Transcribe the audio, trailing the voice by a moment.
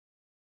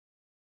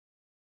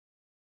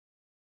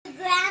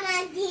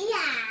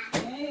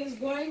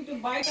going to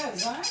bite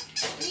us, huh?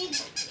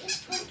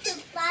 It's going to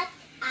bite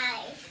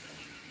us.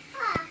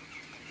 Ah.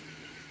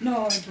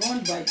 No, it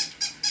won't bite.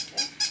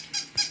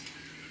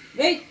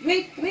 Wait.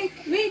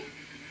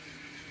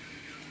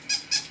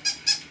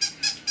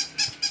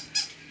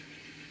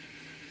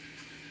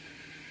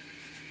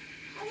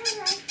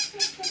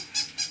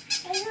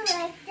 I don't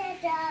like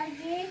that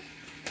doggy.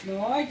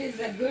 No, it is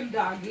a good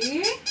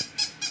doggy.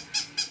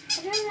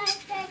 I don't like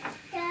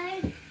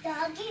that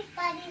doggy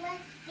biting my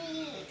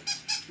feet.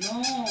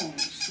 No,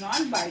 it's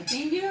not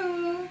biting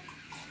you.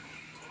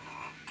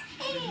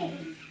 Hey,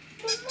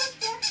 look at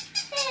that.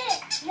 Hey,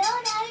 no,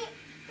 Daddy,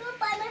 don't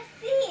bite my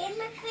feet in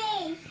my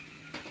face.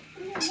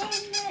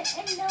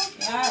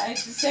 Yeah,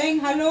 it's saying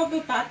hello to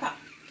Tata.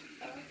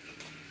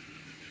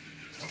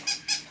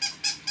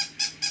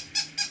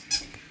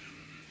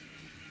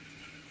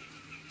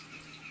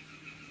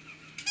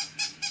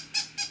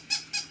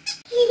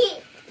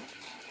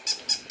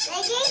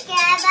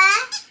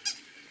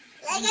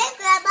 Like it,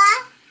 Grandma?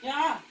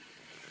 Yeah,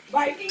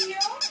 biting you?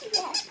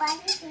 Yeah,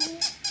 biting me.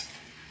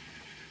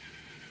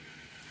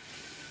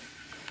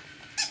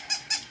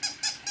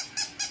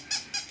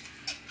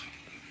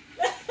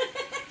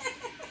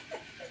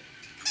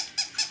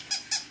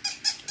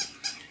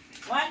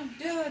 One,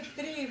 two,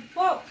 three,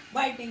 four.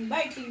 Biting.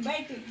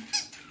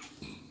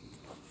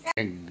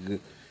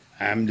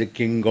 I'm the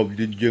king of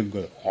the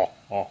jungle. Ha,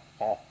 ha,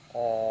 ha,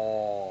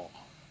 ha.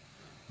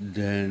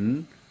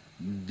 Then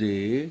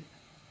the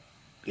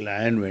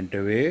lion went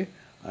away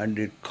and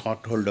it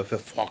caught hold of a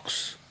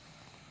fox.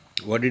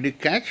 What did it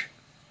catch?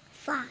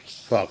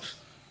 Fox. Fox.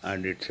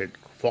 And it said,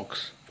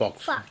 Fox,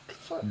 Fox.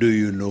 do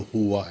you know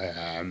who I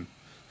am?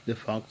 The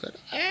fox said,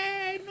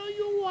 I know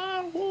you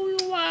are who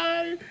you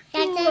are.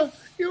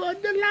 You are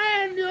the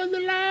lion, you are the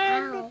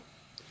lion. Ow.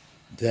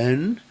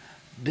 Then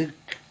the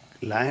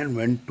lion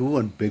went to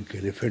a big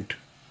elephant.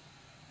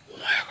 Oh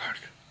my God.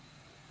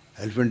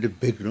 Elephant is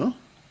big, no?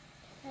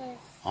 Yes.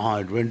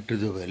 It went to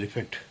the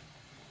elephant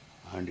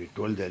and it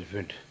told the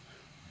elephant,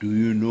 do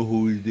you know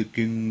who is the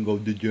king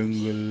of the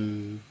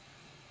jungle?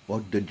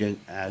 What the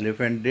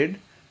elephant did?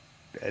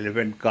 The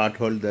elephant caught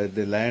hold of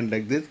the lion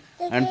like this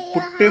and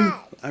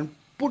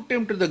put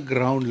him to the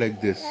ground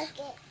like this.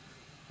 Okay.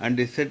 And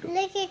they said,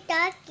 Look at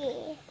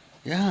doggy.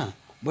 yeah,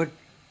 but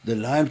the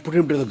lion put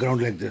him to the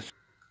ground like this.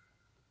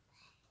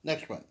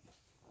 Next one.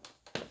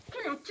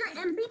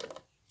 Connector and beep.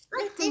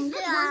 Let's sing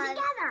this one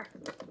together.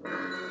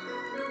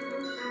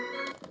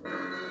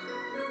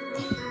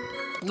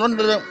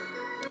 No.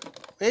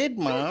 Wait,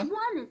 Mom. This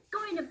one is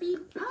going to be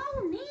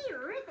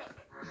pony-rific.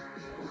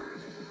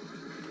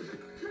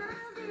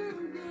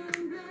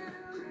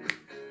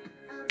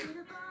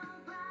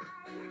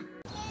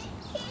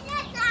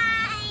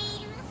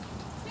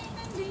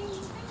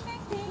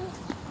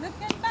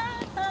 Look at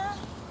Tata.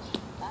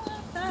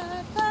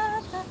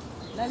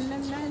 La la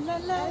la la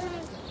la.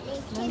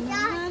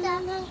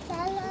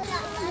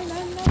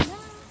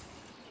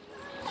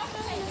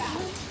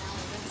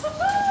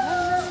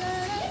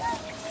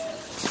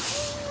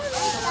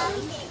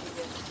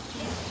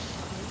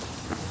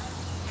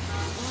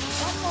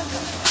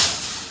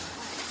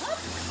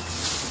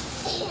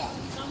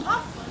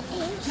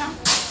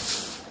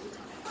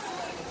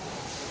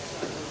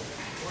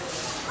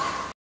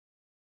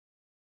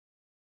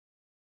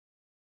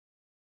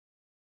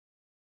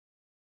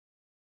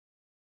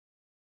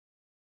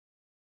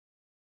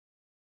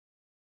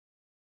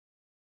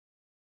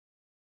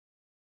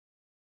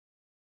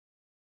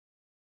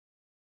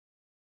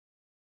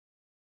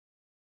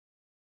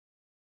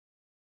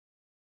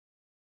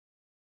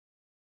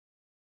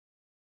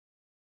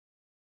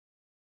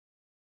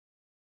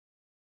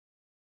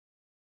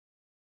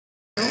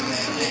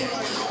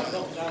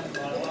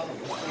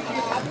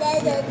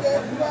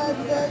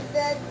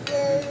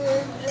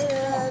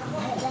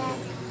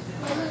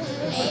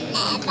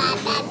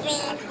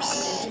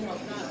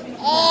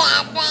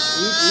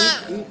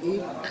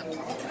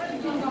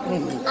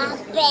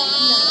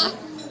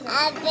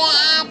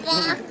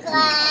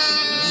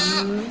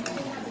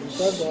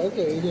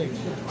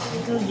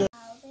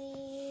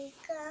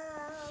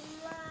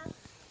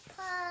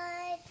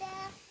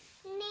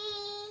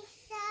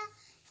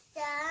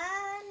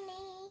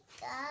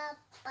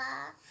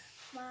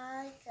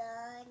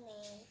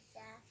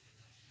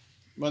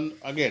 One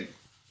again.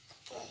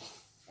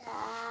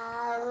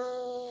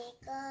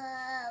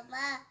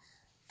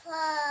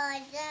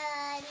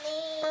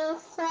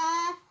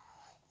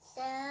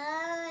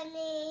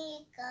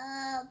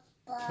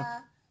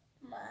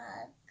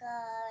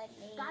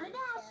 Got it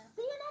out.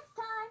 See you next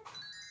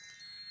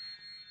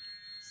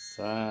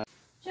time.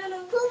 Chalo.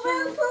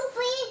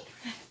 Poopy.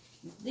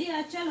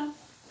 Dia, chalo.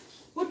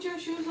 Put your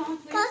shoes on,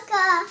 please.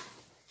 Kaka.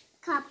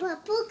 Kappa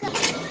puka.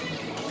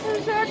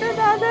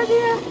 Dada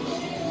dia.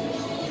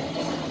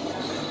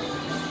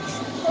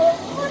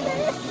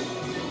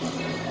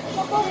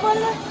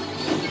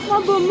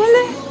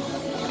 Mabumali.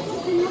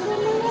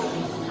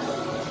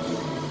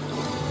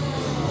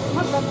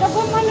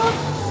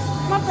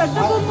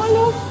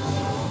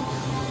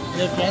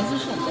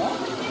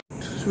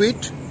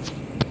 Sweet.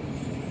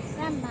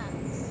 Grandma.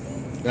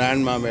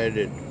 Grandma made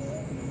it.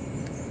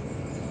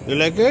 You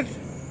like it?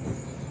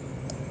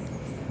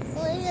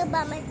 I'm eating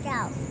by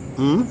myself.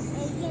 Hmm? I'm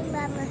eating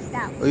by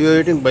myself. Oh, you're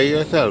eating by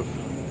yourself.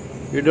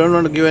 You don't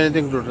want to give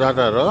anything to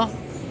Tata, oh?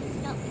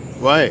 No.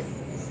 Why?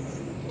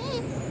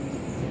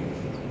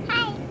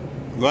 Hi.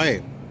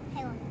 Why?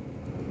 Hello.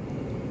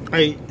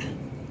 Hi.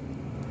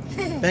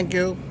 Thank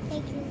you.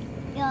 Thank you.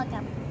 You're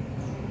welcome.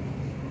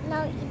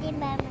 No, eating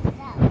by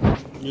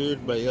myself. You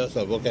eat by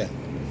yourself, okay.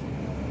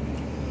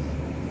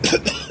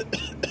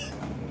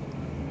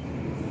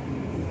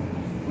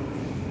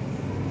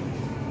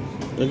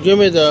 Give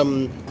me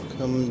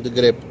the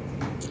grape.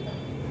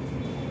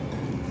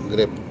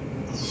 Grape.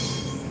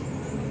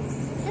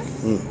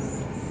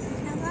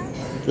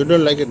 You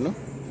don't like it, no?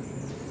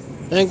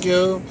 Thank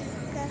you.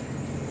 Okay.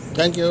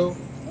 Thank you.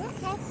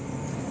 Okay.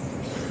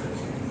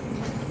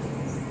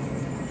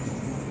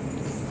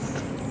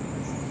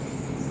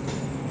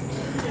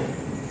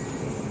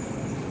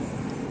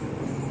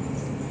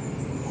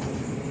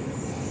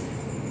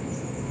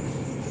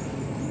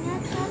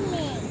 Not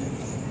coming.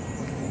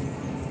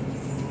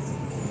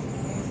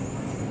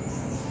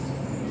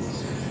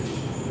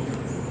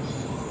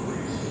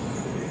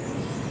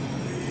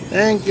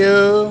 Thank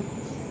you.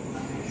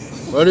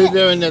 What are you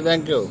doing there?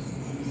 Thank you.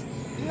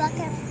 You're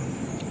welcome.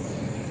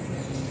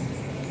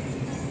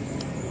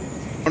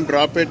 Don't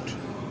drop it.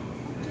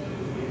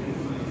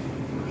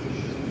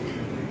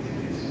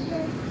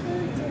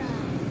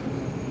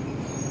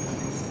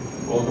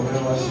 Welcome to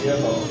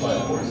NYCF on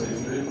flight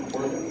 463 from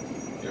Portland.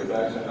 Your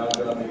bags are now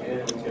dropping in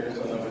with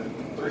carousel number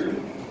 3.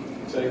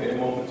 Take a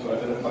moment to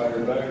identify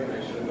your bag.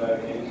 Make sure the bag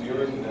is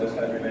yours and does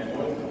have your name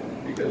on it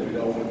because we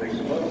don't want to mix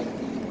them up.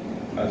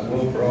 As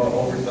well for all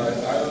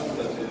oversized items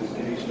such as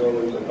any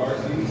strollers or car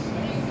seats,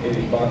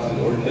 any boxes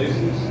or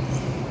cases,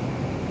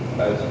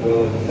 as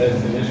well as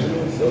pets and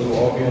instruments. Those will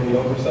all be on the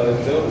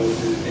oversized belt,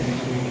 which is in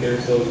between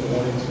carousels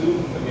 1 and 2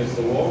 against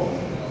the wall.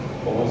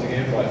 But once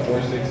again, flight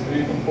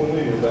 463 from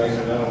Portland, your bags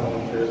are now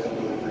on carousel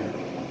number 3.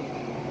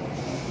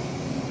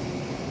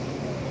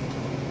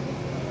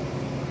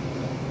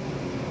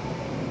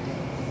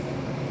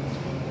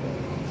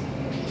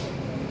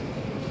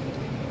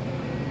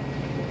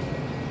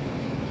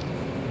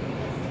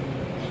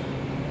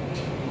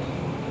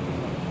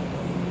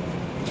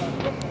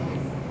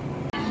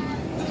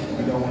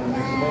 We don't want to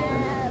mix them up or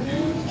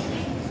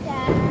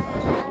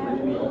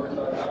any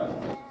oversized items.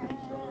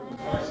 Strollers,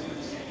 car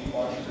seats,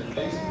 boxes or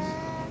cases.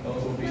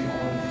 Those will be on the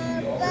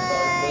oversized belt between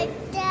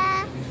carousels 1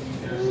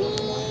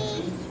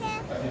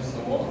 and 2 against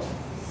the wall. Once again,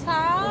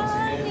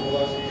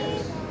 once again,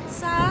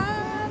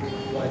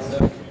 flight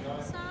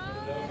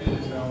 729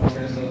 is now on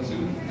carousel 2,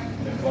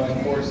 and flight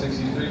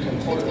 463 from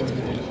Portland is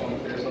on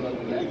carousel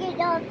number 3.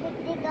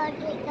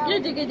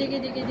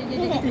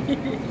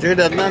 She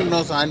does not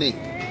know Sani.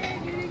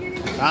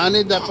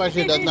 Sani Dappa,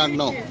 she does not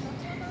know.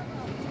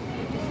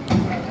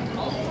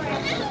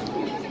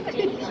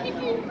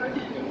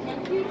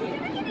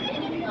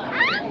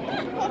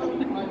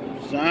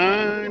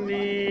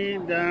 Sani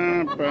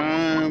Dappa,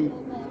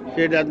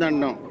 she does not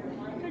know.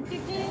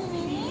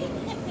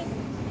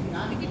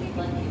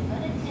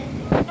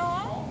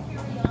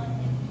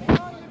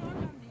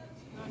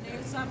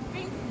 Nails are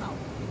pink now.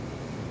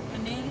 The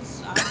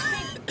nails are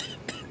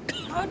pink.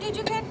 How did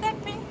you get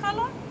that pink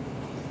color?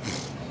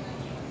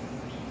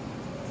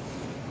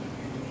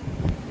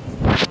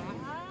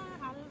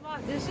 Halwa.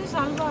 This is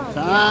halwa.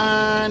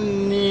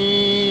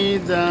 Sani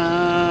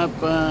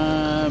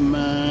Dappa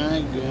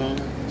Maga.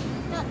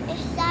 No,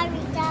 it's sorry.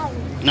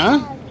 Huh?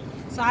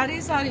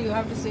 Sorry. You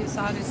have to say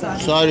sorry.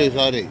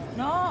 Sorry.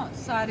 No,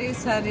 sorry,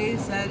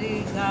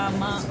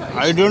 gama.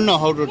 I don't know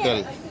how to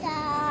tell.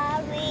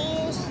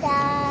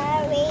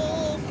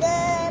 Sorry,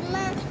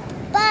 gama.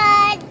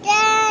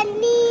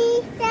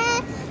 Padanisa.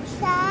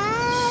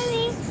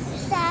 Sorry.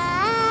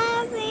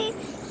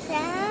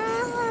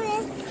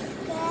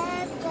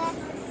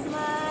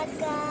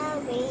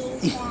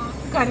 Margarita.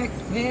 Correct.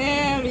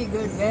 Very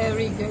good.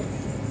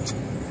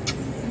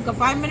 ఇంకా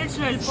 5 minutes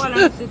లో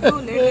వెళ్ళిపోవాలంటే Siddhu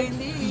late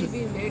అయింది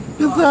ఇది late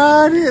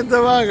Sani ఎంత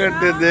బాగా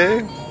కట్టింది.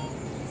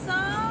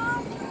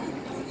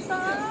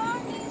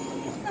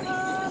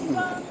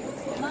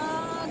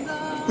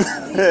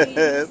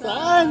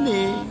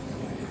 Sani.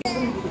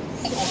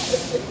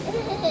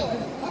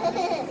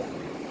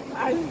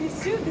 I miss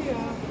you,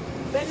 dear.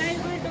 When are you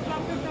going to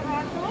come to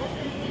Toronto?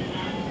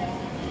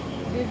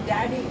 With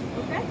Daddy,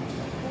 okay?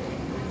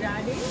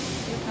 Daddy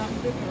will come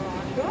to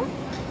Toronto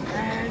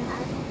and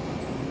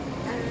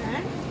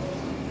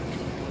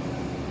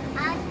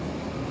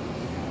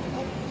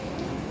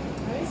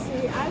I'll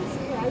see.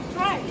 I'll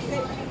try.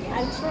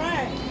 I'll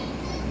try.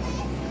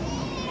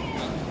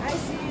 I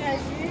see.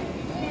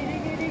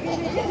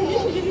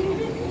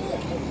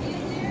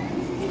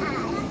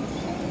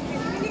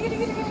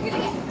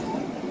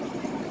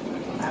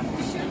 I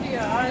miss you,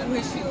 dear. I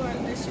miss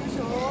you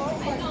so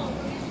much.